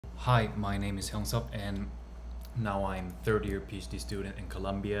Hi, my name is Hyoung Suh, and now I'm third year PhD student in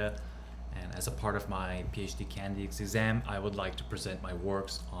Columbia. And as a part of my PhD candidates exam, I would like to present my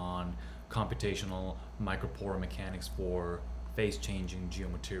works on computational microporomechanics for phase-changing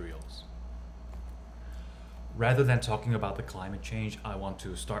geomaterials. Rather than talking about the climate change, I want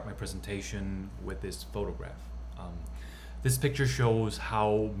to start my presentation with this photograph. This picture shows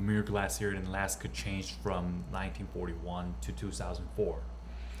how Muir Glacier in Alaska changed from 1941 to 2004.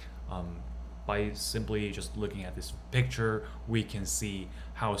 By simply just looking at this picture, we can see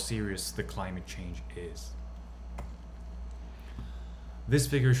how serious the climate change is. This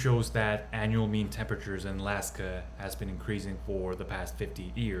figure shows that annual mean temperatures in Alaska has been increasing for the past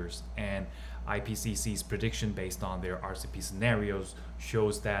 50 years, and IPCC's prediction based on their RCP scenarios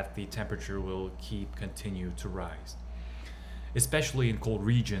shows that the temperature will continue to rise. Especially in cold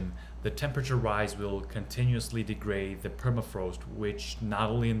region, the temperature rise will continuously degrade the permafrost, which not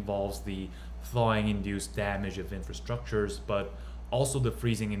only involves the thawing-induced damage of infrastructures, but also the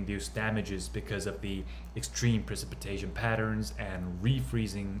freezing-induced damages because of the extreme precipitation patterns and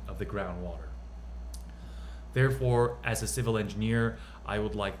refreezing of the groundwater. Therefore, as a civil engineer, I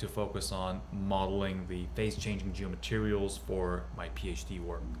would like to focus on modeling the phase-changing geomaterials for my PhD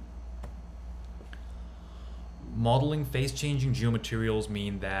work. Modeling phase-changing geomaterials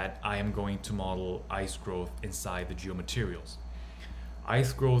mean that I am going to model ice growth inside the geomaterials.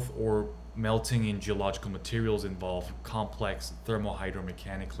 Ice growth or melting in geological materials involve complex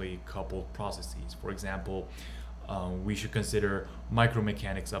thermohydromechanically coupled processes. For example, we should consider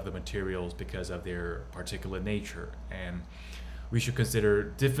micromechanics of the materials because of their particulate nature, and we should consider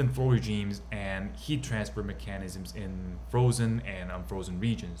different flow regimes and heat transfer mechanisms in frozen and unfrozen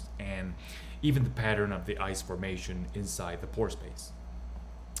regions, and even the pattern of the ice formation inside the pore space.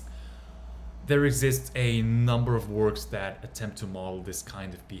 There exists a number of works that attempt to model this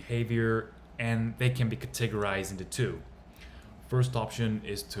kind of behavior, and they can be categorized into two. First option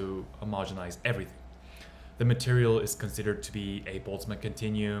is to homogenize everything. The material is considered to be a Boltzmann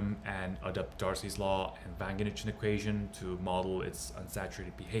continuum and adopt Darcy's law and Wangenischen equation to model its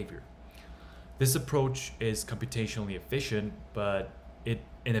unsaturated behavior. This approach is computationally efficient, but it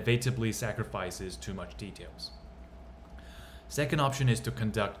inevitably sacrifices too much details. Second option is to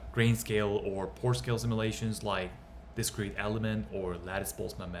conduct grain scale or pore scale simulations like discrete element or lattice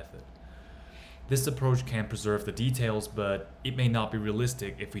Boltzmann method. This approach can preserve the details, but it may not be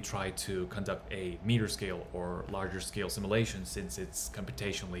realistic if we try to conduct a meter scale or larger scale simulation since it's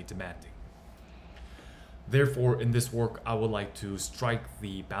computationally demanding. Therefore, in this work, I would like to strike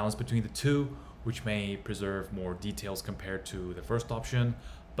the balance between the two, which may preserve more details compared to the first option,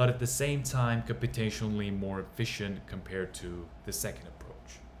 but at the same time computationally more efficient compared to the second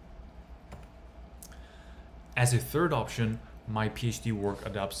approach. As a third option, my PhD work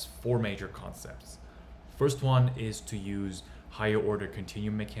adopts four major concepts. First one is to use higher order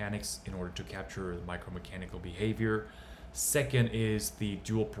continuum mechanics in order to capture the micromechanical behavior. Second is the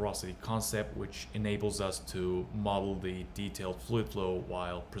dual porosity concept, which enables us to model the detailed fluid flow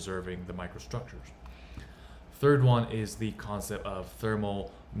while preserving the microstructures. Third one is the concept of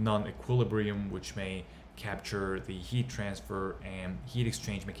thermal non-equilibrium, which may capture the heat transfer and heat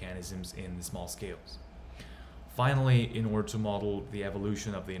exchange mechanisms in the small scales. Finally, in order to model the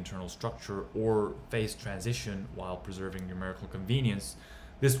evolution of the internal structure or phase transition while preserving numerical convenience,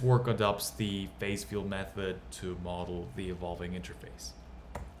 this work adopts the phase field method to model the evolving interface.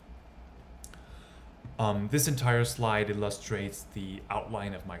 This entire slide illustrates the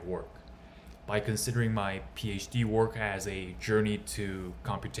outline of my work. By considering my PhD work as a journey to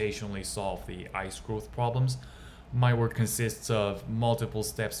computationally solve the ice growth problems, my work consists of multiple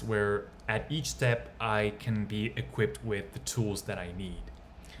steps where at each step I can be equipped with the tools that I need.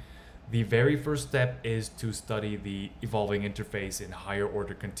 The very first step is to study the evolving interface in higher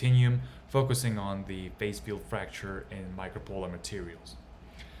order continuum, focusing on the phase field fracture in micropolar materials.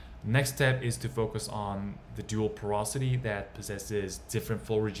 Next step is to focus on the dual porosity that possesses different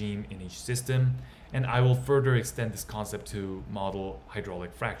flow regime in each system, and I will further extend this concept to model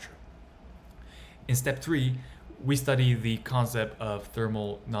hydraulic fracture. In step 3, we study the concept of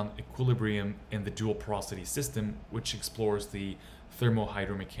thermal non-equilibrium in the dual porosity system, which explores the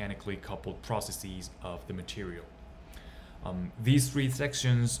thermohydromechanically coupled processes of the material. These three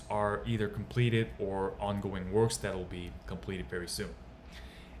sections are either completed or ongoing works that will be completed very soon.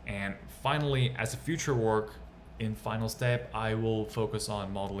 And finally, as a future work, in final step, I will focus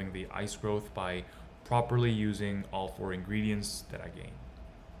on modeling the ice growth by properly using all four ingredients that I gained.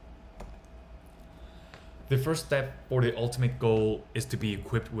 The first step for the ultimate goal is to be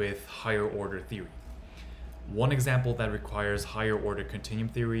equipped with higher order theory. One example that requires higher order continuum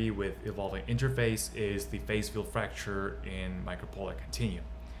theory with evolving interface is the phase field fracture in micropolar continuum.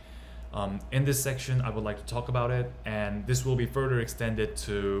 In this section, I would like to talk about it, and this will be further extended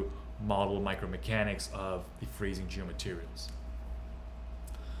to model micromechanics of the freezing geomaterials.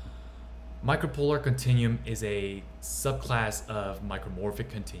 Micropolar continuum is a subclass of micromorphic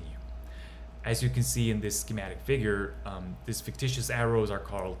continuum. As you can see in this schematic figure, these fictitious arrows are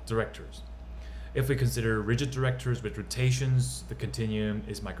called directors. If we consider rigid directors with rotations, the continuum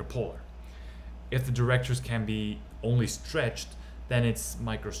is micropolar. If the directors can be only stretched, then it's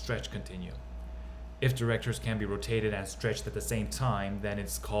microstretch continuum. If directors can be rotated and stretched at the same time, then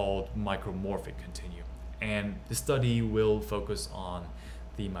it's called micromorphic continuum. And the study will focus on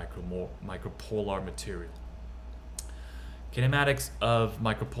the micropolar material. Kinematics of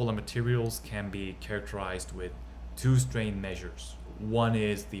micropolar materials can be characterized with two strain measures. One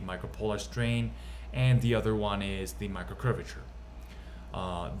is the micropolar strain, and the other one is the microcurvature.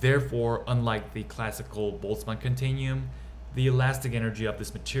 Therefore, unlike the classical Boltzmann continuum, the elastic energy of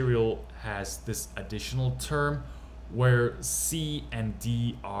this material has this additional term where C and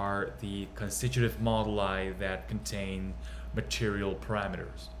D are the constitutive moduli that contain material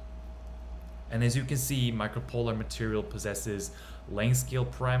parameters. And as you can see, micropolar material possesses length scale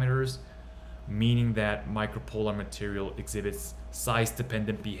parameters, meaning that micropolar material exhibits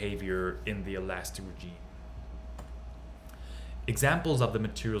size-dependent behavior in the elastic regime. Examples of the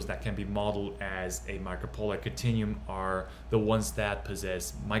materials that can be modeled as a micropolar continuum are the ones that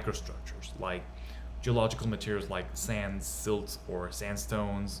possess microstructures, like geological materials like sand, silt, or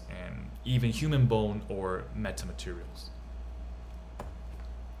sandstones, and even human bone or metamaterials.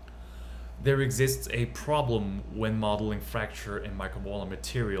 There exists a problem when modeling fracture in micropolar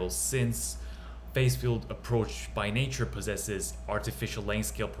materials, since phase field approach by nature possesses artificial length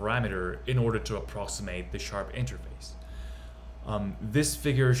scale parameter in order to approximate the sharp interface. This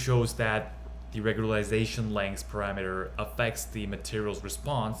figure shows that the regularization length parameter affects the material's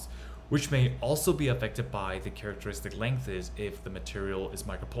response, which may also be affected by the characteristic lengths if the material is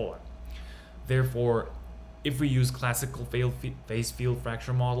micropolar. Therefore, if we use classical phase field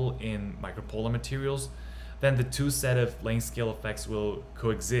fracture model in micropolar materials, then the two set of length scale effects will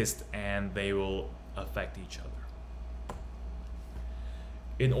coexist and they will affect each other.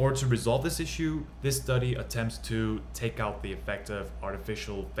 In order to resolve this issue, this study attempts to take out the effect of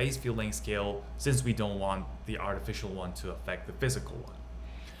artificial phase field length scale, since we don't want the artificial one to affect the physical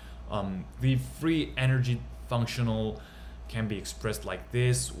one. The free energy functional can be expressed like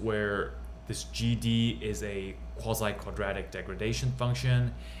this, where this GD is a quasi-quadratic degradation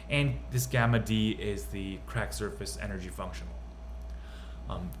function, and this gamma D is the crack surface energy functional.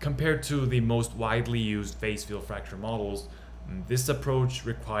 Compared to the most widely used phase field fracture models, this approach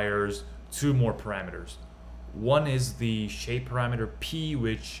requires two more parameters. One is the shape parameter P,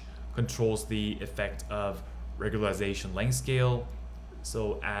 which controls the effect of regularization length scale.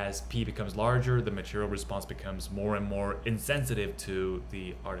 So as P becomes larger, the material response becomes more and more insensitive to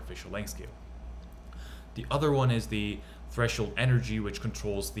the artificial length scale. The other one is the threshold energy, which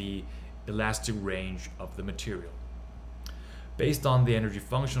controls the elastic range of the material. Based on the energy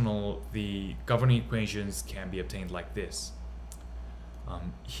functional, the governing equations can be obtained like this.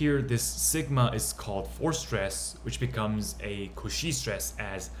 Here, this sigma is called force stress, which becomes a Cauchy stress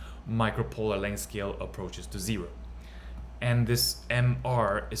as micropolar length scale approaches to zero. And this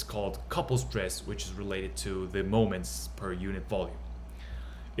MR is called couple stress, which is related to the moments per unit volume.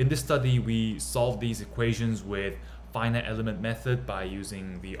 In this study, we solve these equations with finite element method by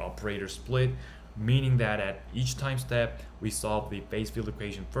using the operator split, meaning that at each time step, we solve the phase field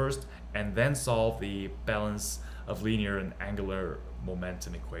equation first and then solve the balance of linear and angular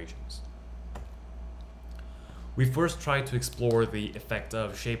momentum equations. We first try to explore the effect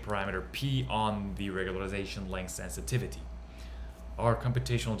of shape parameter P on the regularization length sensitivity. Our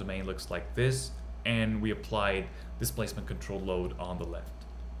computational domain looks like this, and we applied displacement control load on the left.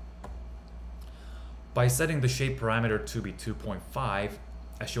 By setting the shape parameter to be 2.5,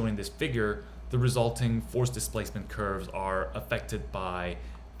 as shown in this figure, the resulting force displacement curves are affected by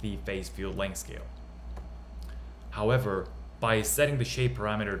the phase field length scale. However, by setting the shape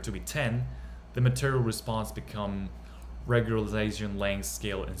parameter to be 10, the material response becomes regularization length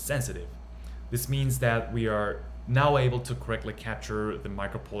scale insensitive. This means that we are now able to correctly capture the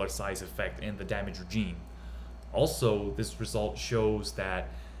micropolar size effect in the damage regime. Also, this result shows that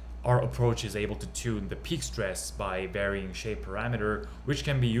our approach is able to tune the peak stress by varying shape parameter, which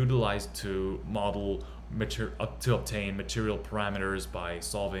can be utilized to model to obtain material parameters by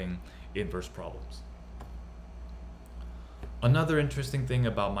solving inverse problems. Another interesting thing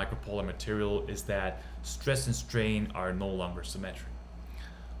about micropolar material is that stress and strain are no longer symmetric.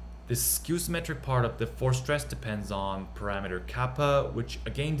 The skew symmetric part of the force stress depends on parameter kappa, which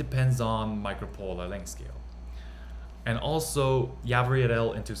again depends on micropolar length scale. And also, Yavri et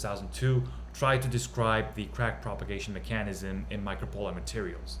al. In 2002 tried to describe the crack propagation mechanism in micropolar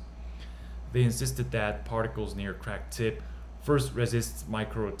materials. They insisted that particles near crack tip first resist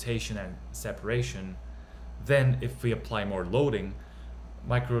micro-rotation and separation. Then, if we apply more loading,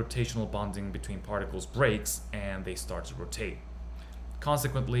 micro-rotational bonding between particles breaks and they start to rotate.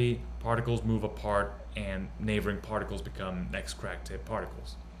 Consequently, particles move apart and neighboring particles become next crack tip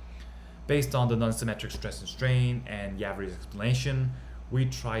particles. Based on the non-symmetric stress and strain and Yavri's explanation, we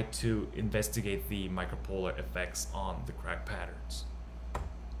tried to investigate the micropolar effects on the crack patterns.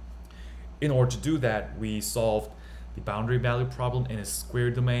 In order to do that, we solved the boundary value problem in a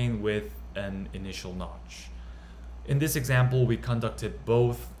square domain with an initial notch. In this example, we conducted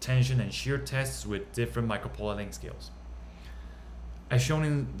both tension and shear tests with different micropolar length scales. As shown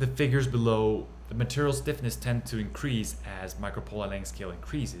in the figures below, the material stiffness tends to increase as micropolar length scale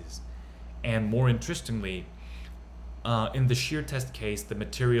increases. And more interestingly, in the shear test case, the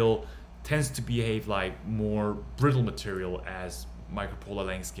material tends to behave like more brittle material as micropolar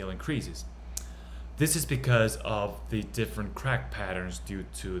length scale increases. This is because of the different crack patterns due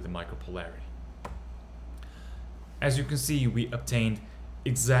to the micropolarity. As you can see, we obtained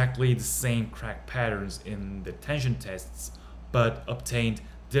exactly the same crack patterns in the tension tests, but obtained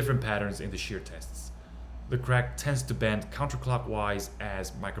different patterns in the shear tests. The crack tends to bend counterclockwise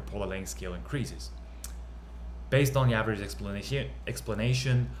as micropolar length scale increases. Based on Yavri's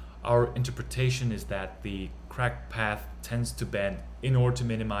explanation, our interpretation is that the crack path tends to bend in order to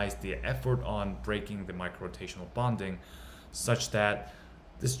minimize the effort on breaking the micro-rotational bonding, such that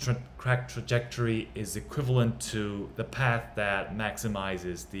this crack trajectory is equivalent to the path that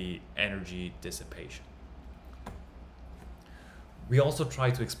maximizes the energy dissipation. We also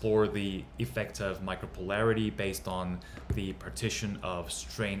try to explore the effect of micropolarity based on the partition of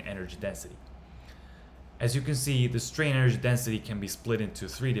strain energy density. As you can see, the strain energy density can be split into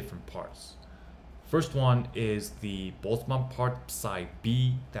three different parts. First one is the Boltzmann part psi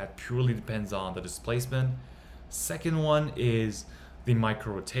b that purely depends on the displacement. Second one is the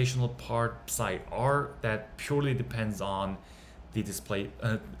micro-rotational part psi r that purely depends on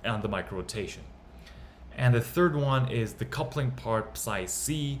the micro-rotation. And the third one is the coupling part psi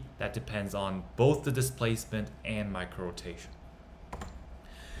c that depends on both the displacement and micro-rotation.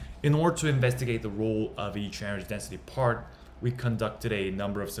 In order to investigate the role of each energy density part, we conducted a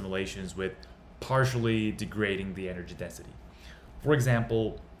number of simulations with partially degrading the energy density. For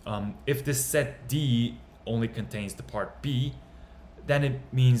example, if this set D only contains the part B, then it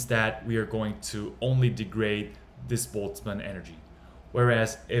means that we are going to only degrade this Boltzmann energy.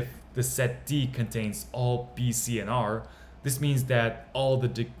 Whereas if the set D contains all B, C, and R, this means that all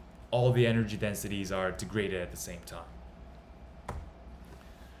the energy densities are degraded at the same time.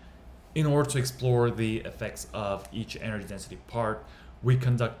 In order to explore the effects of each energy density part, we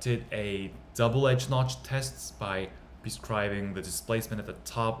conducted a double-edge notch tests by prescribing the displacement at the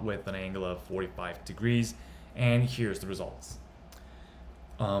top with an angle of 45 degrees, and here's the results.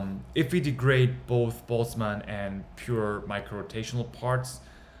 If we degrade both Boltzmann and pure micro-rotational parts,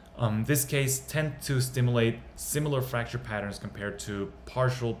 this case tend to stimulate similar fracture patterns compared to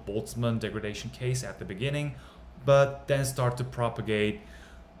partial Boltzmann degradation case at the beginning, but then start to propagate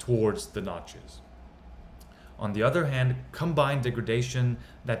towards the notches. On the other hand, combined degradation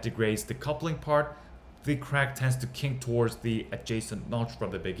that degrades the coupling part, the crack tends to kink towards the adjacent notch from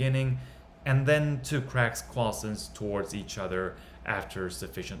the beginning, and then two cracks quiescence towards each other after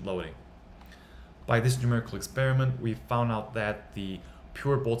sufficient loading. By this numerical experiment, we found out that the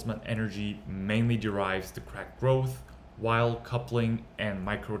pure Boltzmann energy mainly derives the crack growth, while coupling and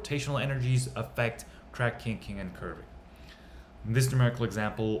micro-rotational energies affect crack kinking and curving. This numerical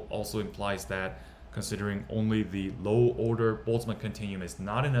example also implies that considering only the low-order Boltzmann continuum is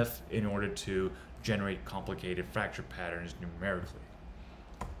not enough in order to generate complicated fracture patterns numerically.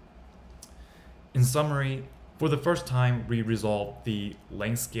 In summary, for the first time, we resolved the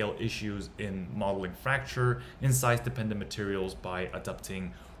length scale issues in modeling fracture in size-dependent materials by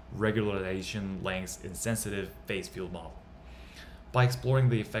adopting regularization lengths in sensitive phase field model. By exploring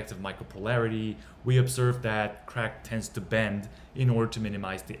the effect of micropolarity, we observed that crack tends to bend in order to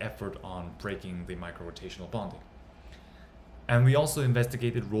minimize the effort on breaking the micro-rotational bonding. And we also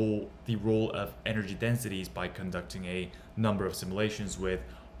investigated the role of energy densities by conducting a number of simulations with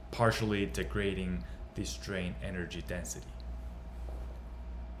partially degrading the strain energy density.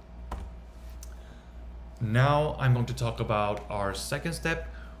 Now I'm going to talk about our second step,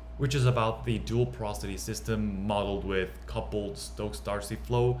 which is about the dual porosity system modeled with coupled Stokes-Darcy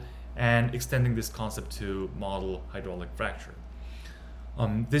flow and extending this concept to model hydraulic fracture.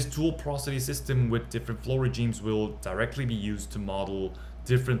 This dual porosity system with different flow regimes will directly be used to model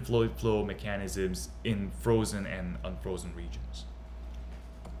different fluid flow mechanisms in frozen and unfrozen regions.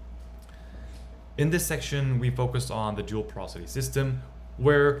 In this section, we focus on the dual porosity system,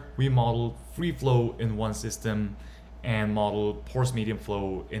 where we model free flow in one system and model porous medium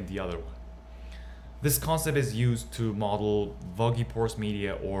flow in the other one. This concept is used to model vuggy porous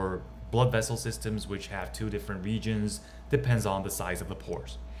media or blood vessel systems which have two different regions, depends on the size of the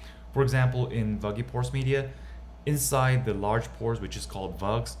pores. For example, in vuggy porous media, inside the large pores, which is called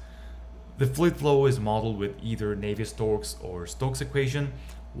vugs, the fluid flow is modeled with either Navier-Stokes or Stokes equation,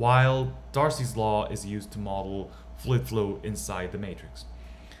 while Darcy's law is used to model fluid flow inside the matrix.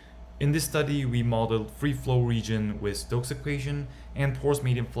 In this study, we modeled free flow region with Stokes equation and porous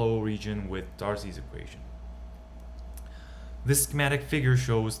medium flow region with Darcy's equation. This schematic figure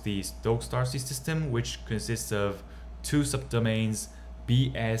shows the Stokes-Darcy system, which consists of two subdomains,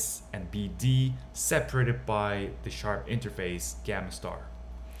 BS and BD, separated by the sharp interface gamma star.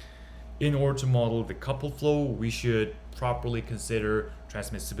 In order to model the coupled flow, we should properly consider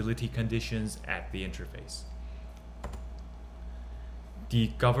transmissibility conditions at the interface.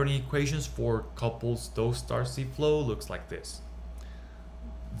 The governing equations for coupled Stokes-Darcy flow looks like this.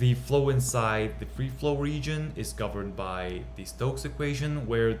 The flow inside the free flow region is governed by the Stokes equation,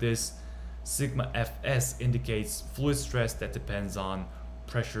 where this sigma Fs indicates fluid stress that depends on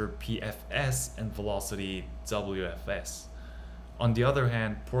pressure Pfs and velocity Wfs. On the other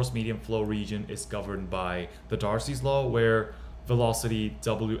hand, porous medium flow region is governed by the Darcy's law, where velocity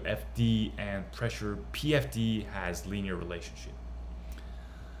Wfd and pressure Pfd has linear relationship.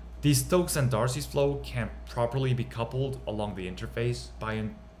 The Stokes and Darcy's flow can properly be coupled along the interface by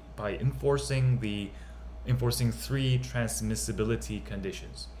enforcing three transmissibility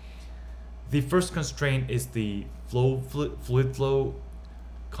conditions. The first constraint is the fluid flow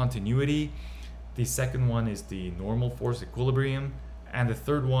continuity. The second one is the normal force equilibrium, and the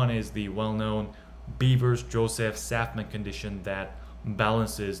third one is the well-known Beavers-Joseph-Safman condition that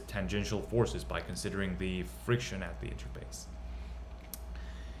balances tangential forces by considering the friction at the interface.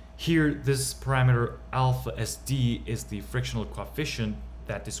 Here, this parameter alpha SD is the frictional coefficient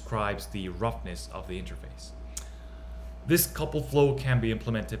that describes the roughness of the interface. This coupled flow can be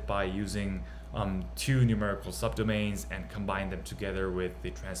implemented by using two numerical subdomains and combine them together with the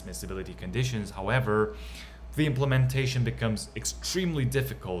transmissibility conditions. However, the implementation becomes extremely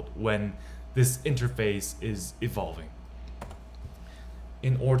difficult when this interface is evolving.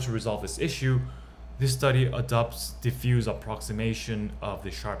 In order to resolve this issue, this study adopts diffuse approximation of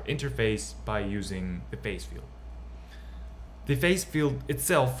the sharp interface by using the phase field. The phase field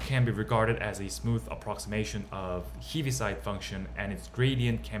itself can be regarded as a smooth approximation of Heaviside function, and its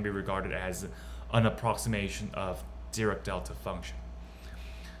gradient can be regarded as an approximation of Dirac delta function.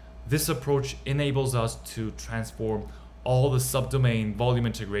 This approach enables us to transform all the subdomain volume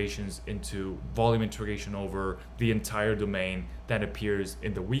integrations into volume integration over the entire domain that appears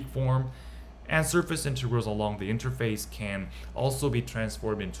in the weak form, and surface integrals along the interface can also be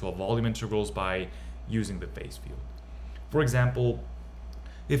transformed into volume integrals by using the phase field. For example,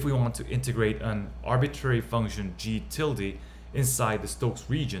 if we want to integrate an arbitrary function g tilde inside the Stokes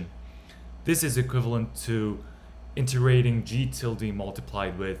region, this is equivalent to integrating g tilde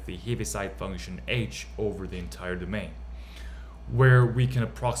multiplied with the Heaviside function h over the entire domain, where we can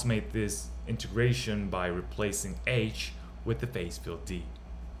approximate this integration by replacing h with the phase field d.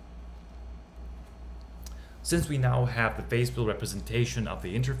 Since we now have the phase field representation of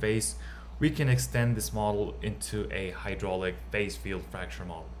the interface, we can extend this model into a hydraulic phase field fracture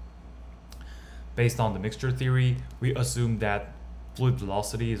model. Based on the mixture theory, we assume that fluid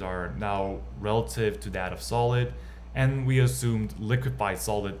velocities are now relative to that of solid, and we assumed liquefied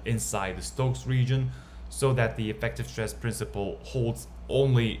solid inside the Stokes region so that the effective stress principle holds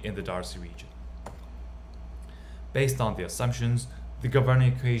only in the Darcy region. Based on the assumptions, the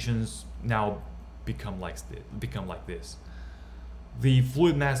governing equations now become like this. The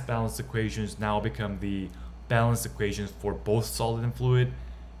fluid mass balance equations now become the balance equations for both solid and fluid,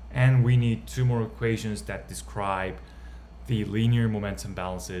 and we need two more equations that describe the linear momentum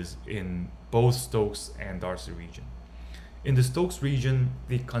balances in both Stokes and Darcy region. In the Stokes region,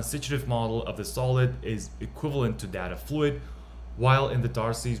 the constitutive model of the solid is equivalent to that of fluid, while in the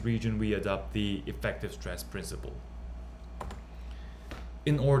Darcy's region we adopt the effective stress principle.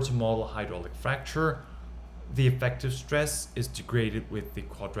 In order to model hydraulic fracture, the effective stress is degraded with the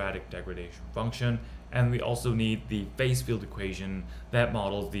quadratic degradation function, and we also need the phase field equation that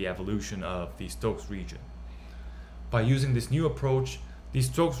models the evolution of the Stokes region. By using this new approach, the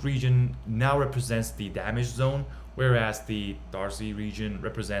Stokes region now represents the damaged zone, whereas the Darcy region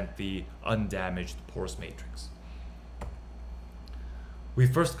represents the undamaged porous matrix. We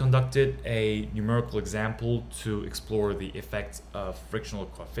first conducted a numerical example to explore the effects of frictional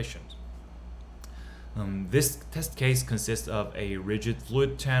coefficient. This test case consists of a rigid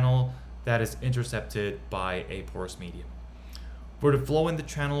fluid channel that is intercepted by a porous medium. For the flow in the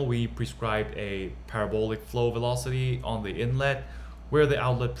channel, we prescribed a parabolic flow velocity on the inlet, where the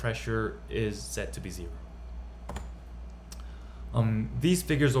outlet pressure is set to be 0. These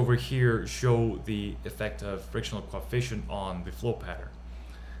figures over here show the effect of frictional coefficient on the flow pattern.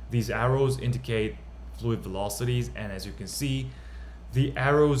 These arrows indicate fluid velocities, and as you can see, the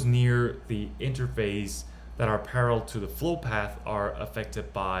arrows near the interface that are parallel to the flow path are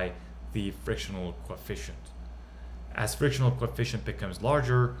affected by the frictional coefficient. As frictional coefficient becomes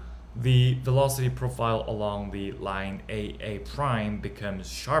larger, the velocity profile along the line AA prime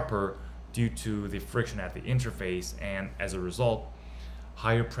becomes sharper due to the friction at the interface, and as a result,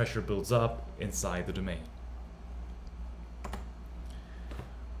 higher pressure builds up inside the domain.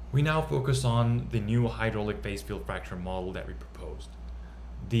 We now focus on the new hydraulic phase field fracture model that we proposed.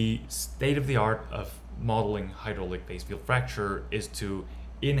 The state-of-the-art of modeling hydraulic phase field fracture is to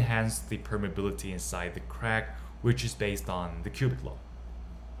enhance the permeability inside the crack, which is based on the cubic law.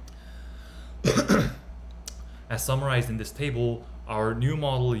 As summarized in this table, our new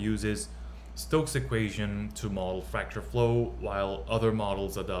model uses Stokes' equation to model fracture flow, while other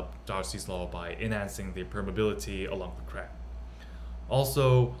models adopt Darcy's law by enhancing the permeability along the crack.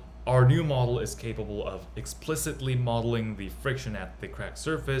 Also, our new model is capable of explicitly modeling the friction at the crack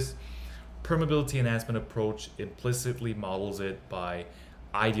surface. Permeability enhancement approach implicitly models it by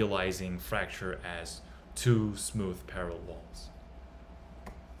idealizing fracture as two smooth parallel walls.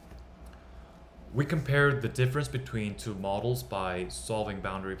 We compared the difference between two models by solving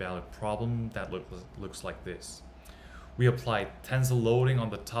boundary value problem that looks like this. We applied tensile loading on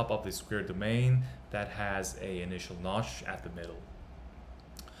the top of the square domain that has an initial notch at the middle.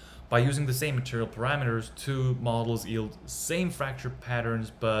 By using the same material parameters, two models yield same fracture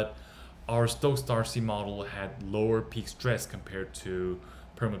patterns, but our Stokes-Darcy model had lower peak stress compared to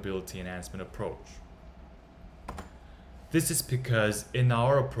permeability enhancement approach. This is because in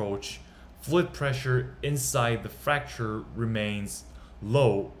our approach, fluid pressure inside the fracture remains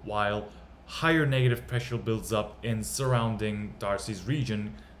low, while higher negative pressure builds up in surrounding Darcy's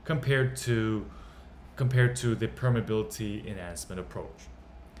region compared to the permeability enhancement approach.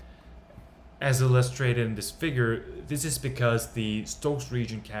 As illustrated in this figure, this is because the Stokes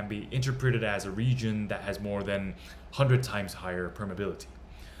region can be interpreted as a region that has more than 100 times higher permeability,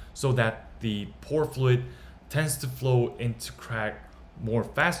 so that the pore fluid tends to flow into crack more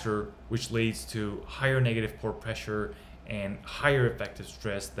faster, which leads to higher negative pore pressure and higher effective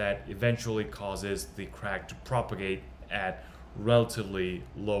stress that eventually causes the crack to propagate at relatively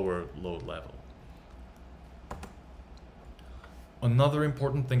lower load level. Another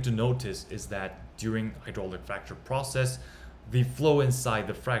important thing to notice is that during hydraulic fracture process, the flow inside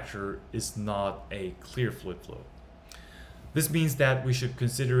the fracture is not a clear fluid flow. This means that we should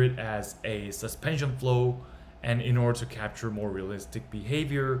consider it as a suspension flow, and in order to capture more realistic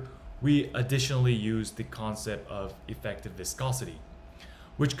behavior, we additionally use the concept of effective viscosity,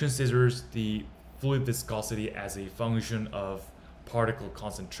 which considers the fluid viscosity as a function of particle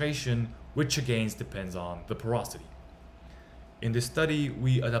concentration, which again depends on the porosity. In this study,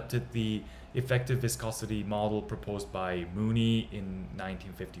 we adopted the effective viscosity model proposed by Mooney in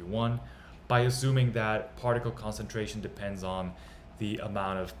 1951 by assuming that particle concentration depends on the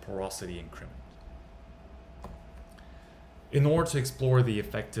amount of porosity increment. In order to explore the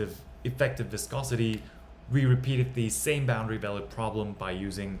effective viscosity, we repeated the same boundary value problem by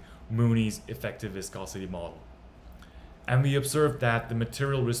using Mooney's effective viscosity model. And we observed that the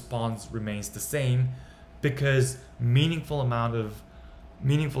material response remains the same because meaningful amount of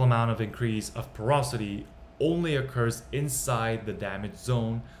increase of porosity only occurs inside the damaged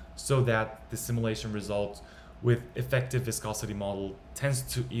zone, so that the simulation results with effective viscosity model tends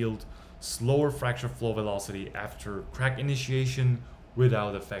to yield slower fracture flow velocity after crack initiation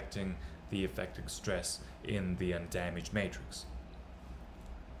without affecting the effective stress in the undamaged matrix.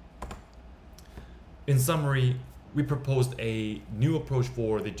 In summary, we proposed a new approach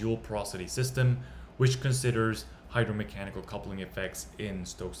for the dual porosity system, which considers hydromechanical coupling effects in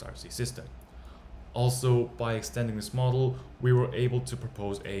Stokes-Darcy system. Also, by extending this model, we were able to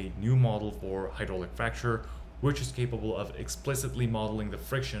propose a new model for hydraulic fracture, which is capable of explicitly modeling the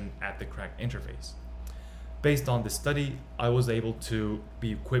friction at the crack interface. Based on this study, I was able to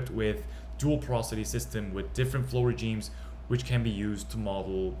be equipped with dual porosity system with different flow regimes which can be used to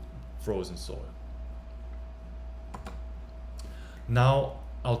model frozen soil. Now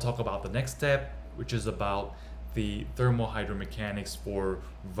I'll talk about the next step, which is about the thermohydromechanics for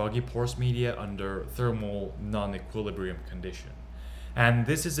vuggy porous media under thermal non-equilibrium condition. And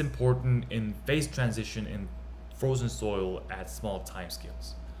this is important in phase transition in frozen soil at small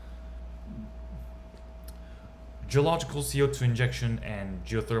timescales. Geological CO2 injection and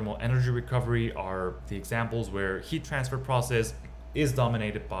geothermal energy recovery are the examples where heat transfer process is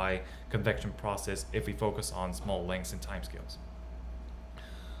dominated by convection process if we focus on small lengths and timescales.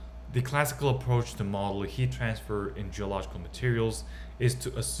 The classical approach to model heat transfer in geological materials is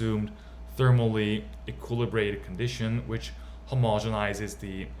to assume thermally equilibrated condition which homogenizes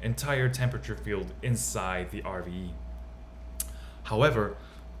the entire temperature field inside the RVE. However,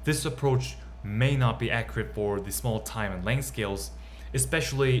 this approach may not be accurate for the small time and length scales,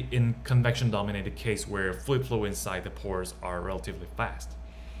 especially in convection-dominated case where fluid flow inside the pores are relatively fast.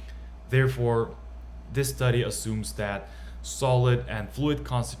 Therefore, this study assumes that solid and fluid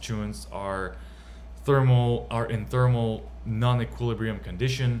constituents are in thermal non-equilibrium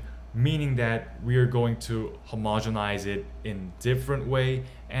condition, meaning that we are going to homogenize it in different way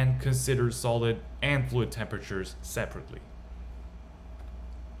and consider solid and fluid temperatures separately.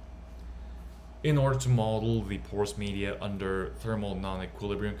 In order to model the porous media under thermal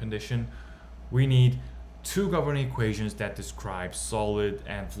non-equilibrium condition, we need two governing equations that describe solid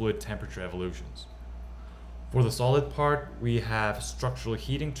and fluid temperature evolutions. For the solid part, we have structural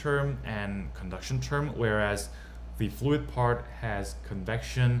heating term and conduction term, whereas the fluid part has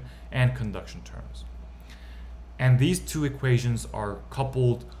convection and conduction terms. And these two equations are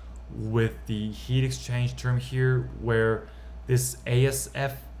coupled with the heat exchange term here, where this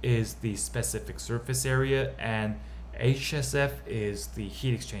ASF is the specific surface area and HSF is the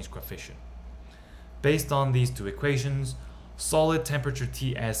heat exchange coefficient. Based on these two equations, solid temperature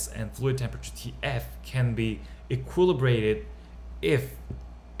Ts and fluid temperature Tf can be equilibrated if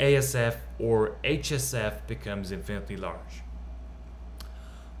ASF or HSF becomes infinitely large.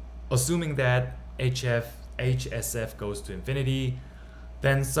 Assuming that HSF goes to infinity,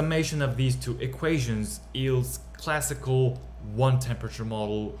 then summation of these two equations yields classical one temperature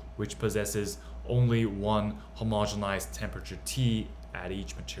model which possesses only one homogenized temperature T at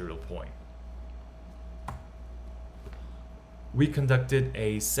each material point. We conducted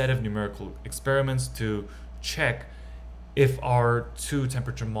a set of numerical experiments to check if our two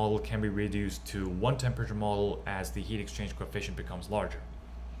temperature model can be reduced to one temperature model as the heat exchange coefficient becomes larger.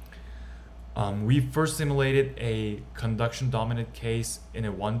 We first simulated a conduction dominant case in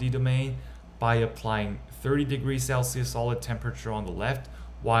a 1D domain by applying 30 degrees Celsius solid temperature on the left,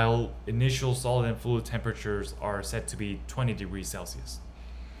 while initial solid and fluid temperatures are set to be 20 degrees Celsius.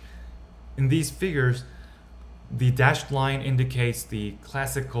 In these figures, the dashed line indicates the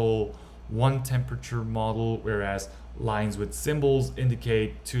classical one temperature model, whereas lines with symbols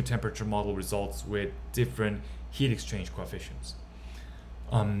indicate two temperature model results with different heat exchange coefficients.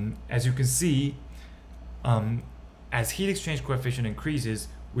 As you can see, as heat exchange coefficient increases,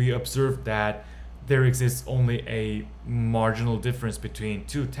 we observe that there exists only a marginal difference between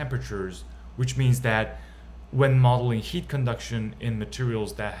two temperatures, which means that when modeling heat conduction in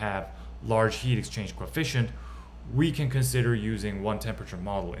materials that have large heat exchange coefficient, we can consider using one temperature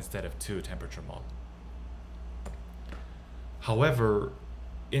model instead of two temperature model. However,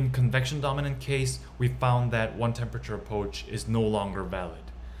 in convection dominant case, we found that one temperature approach is no longer valid.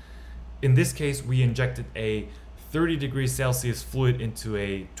 In this case, we injected a 30 degrees Celsius fluid into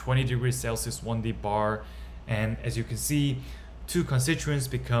a 20 degrees Celsius 1D bar, and as you can see, two constituents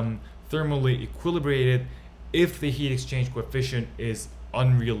become thermally equilibrated if the heat exchange coefficient is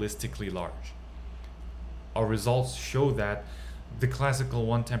unrealistically large. Our results show that the classical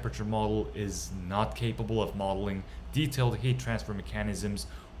one temperature model is not capable of modeling detailed heat transfer mechanisms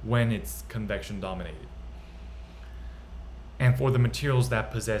when it's convection dominated. And for the materials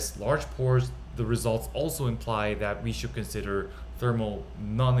that possess large pores, the results also imply that we should consider thermal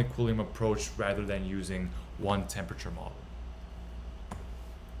non-equilibrium approach rather than using one temperature model.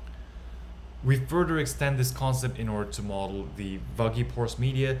 We further extend this concept in order to model the vuggy porous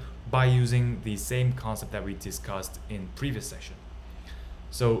media by using the same concept that we discussed in previous session.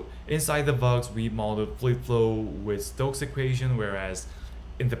 So inside the vugs, we modeled fluid flow with Stokes equation, whereas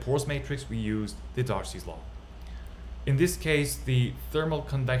in the porous matrix, we used the Darcy's law. In this case, the thermal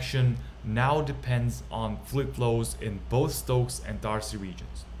convection now depends on fluid flows in both Stokes and Darcy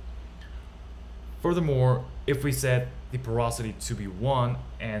regions. Furthermore, if we set the porosity to be 1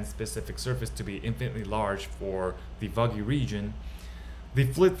 and specific surface to be infinitely large for the vuggy region, the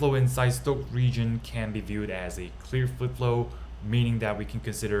fluid flow inside Stokes region can be viewed as a clear fluid flow, meaning that we can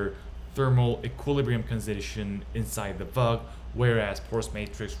consider thermal equilibrium condition inside the vug, whereas porous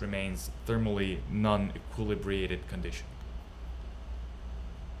matrix remains thermally non-equilibrated condition.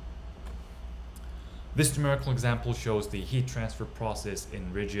 This numerical example shows the heat transfer process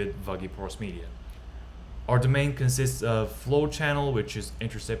in rigid vuggy porous media. Our domain consists of flow channel, which is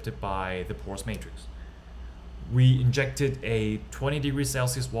intercepted by the porous matrix. We injected a 20 degrees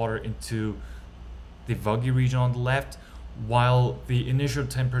Celsius water into the vuggy region on the left, while the initial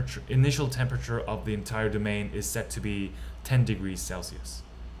temperature of the entire domain is set to be 10 degrees Celsius.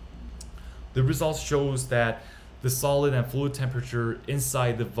 The results shows that the solid and fluid temperature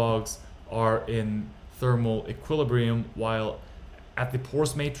inside the vugs are in thermal equilibrium, while at the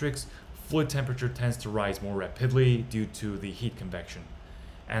porous matrix, fluid temperature tends to rise more rapidly due to the heat convection,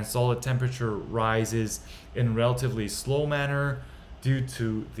 and solid temperature rises in relatively slow manner due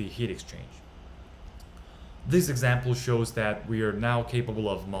to the heat exchange. This example shows that we are now capable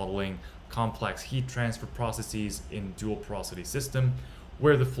of modeling complex heat transfer processes in dual porosity system,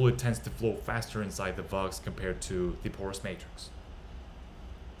 where the fluid tends to flow faster inside the vugs compared to the porous matrix.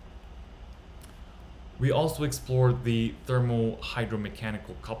 We also explored the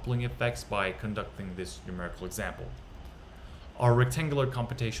thermohydromechanical coupling effects by conducting this numerical example. Our rectangular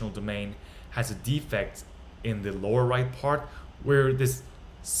computational domain has a defect in the lower right part, where this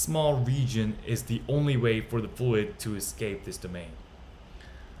small region is the only way for the fluid to escape this domain.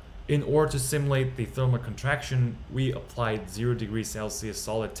 In order to simulate the thermal contraction, we applied 0 degrees Celsius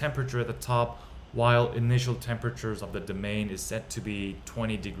solid temperature at the top, while initial temperatures of the domain is set to be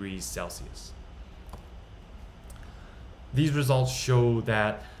 20 degrees Celsius. These results shows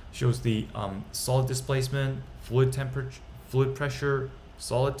the solid displacement, fluid temperature, fluid pressure,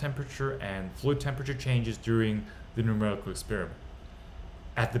 solid temperature, and fluid temperature changes during the numerical experiment.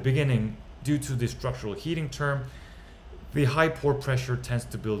 At the beginning, due to the structural heating term, the high pore pressure tends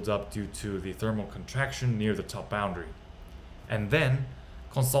to build up due to the thermal contraction near the top boundary. And then,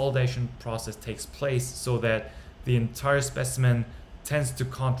 consolidation process takes place so that the entire specimen tends to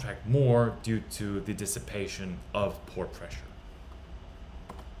contract more due to the dissipation of pore pressure.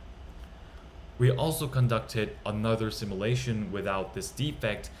 We also conducted another simulation without this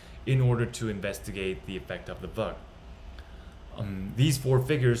defect in order to investigate the effect of the vug. These four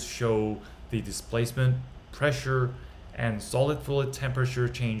figures show the displacement, pressure, and solid fluid temperature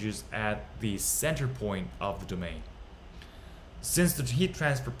changes at the center point of the domain. Since the heat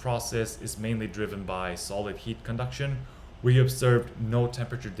transfer process is mainly driven by solid heat conduction, we observed no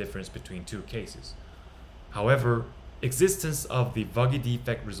temperature difference between two cases. However, existence of the vuggy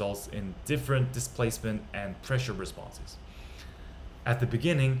defect results in different displacement and pressure responses. At the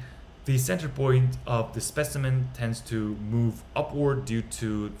beginning, the center point of the specimen tends to move upward due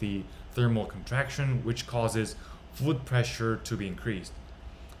to the thermal contraction, which causes fluid pressure to be increased.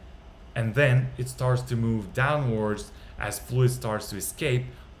 And then it starts to move downwards as fluid starts to escape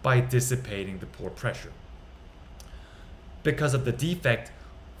by dissipating the pore pressure. Because of the defect,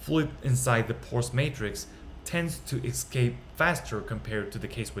 fluid inside the porous matrix tends to escape faster compared to the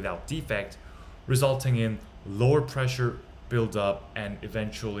case without defect, resulting in lower pressure buildup and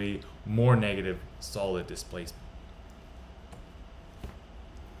eventually more negative solid displacement.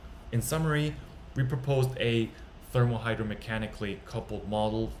 In summary, we proposed a thermohydromechanically coupled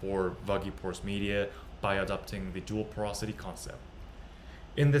model for vuggy porous media by adopting the dual porosity concept.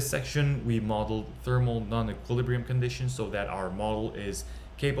 In this section, we modeled thermal non-equilibrium conditions so that our model is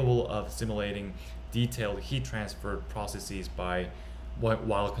capable of simulating detailed heat transfer processes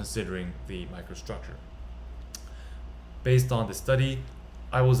while considering the microstructure. Based on the study,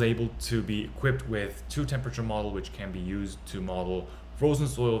 I was able to be equipped with two temperature models which can be used to model frozen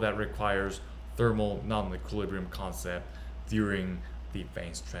soil that requires thermal non-equilibrium concept during the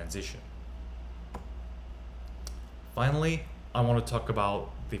phase transition. Finally, I want to talk about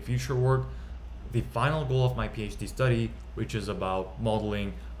the future work, the final goal of my PhD study, which is about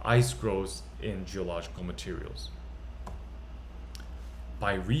modeling ice growth in geological materials.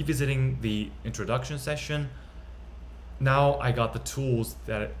 By revisiting the introduction session, now I got the tools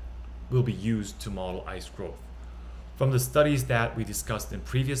that will be used to model ice growth. From the studies that we discussed in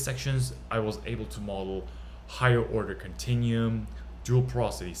previous sections, I was able to model higher order continuum, dual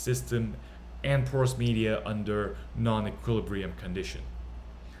porosity system, and porous media under non-equilibrium condition.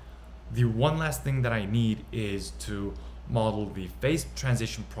 The one last thing that I need is to model the phase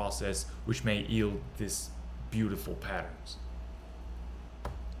transition process, which may yield these beautiful patterns.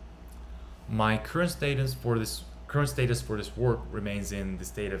 My current status for this work remains in the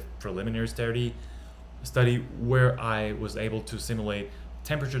state of preliminary study where I was able to simulate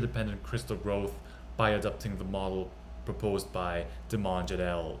temperature-dependent crystal growth by adopting the model proposed by Demonge et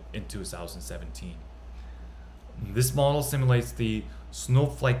al. In 2017. This model simulates the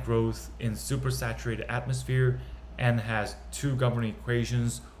snowflake growth in supersaturated atmosphere and has two governing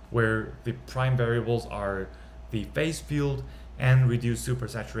equations where the prime variables are the phase field and reduced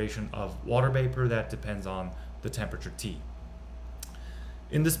supersaturation of water vapor that depends on the temperature T.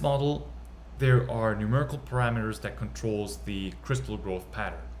 In this model, there are numerical parameters that controls the crystal growth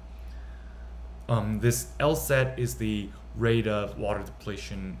pattern. This L set is the rate of water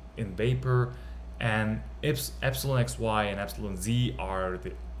depletion in vapor, and epsilon xy and epsilon z are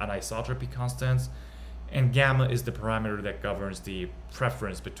the anisotropy constants, and gamma is the parameter that governs the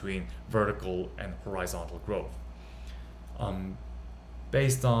preference between vertical and horizontal growth.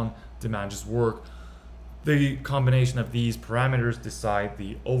 Based on Demonge's work, the combination of these parameters decide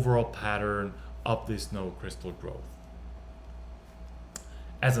the overall pattern of the snow crystal growth.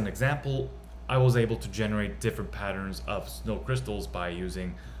 As an example, I was able to generate different patterns of snow crystals by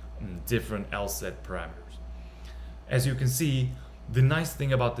using different L-set parameters. As you can see, the nice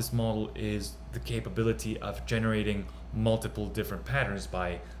thing about this model is the capability of generating multiple different patterns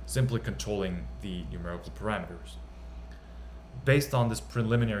by simply controlling the numerical parameters. Based on this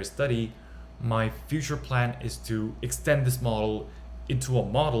preliminary study, my future plan is to extend this model into a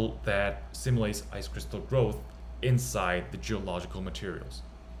model that simulates ice crystal growth inside the geological materials.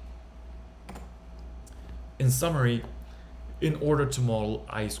 In summary, in order to model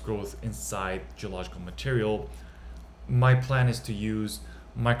ice growth inside geological material, my plan is to use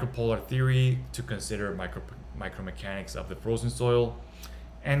micropolar theory to consider micromechanics of the frozen soil,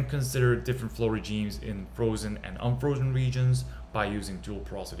 and consider different flow regimes in frozen and unfrozen regions by using dual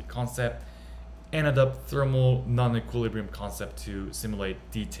porosity concept, and adopt thermal non-equilibrium concept to simulate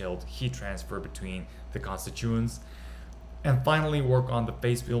detailed heat transfer between the constituents, and finally work on the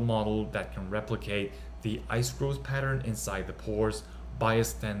phase field model that can replicate the ice growth pattern inside the pores by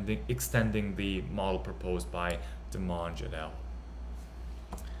extending the model proposed by Demonge et al.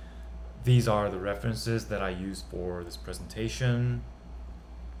 These are the references that I used for this presentation,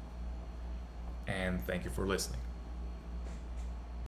 and thank you for listening.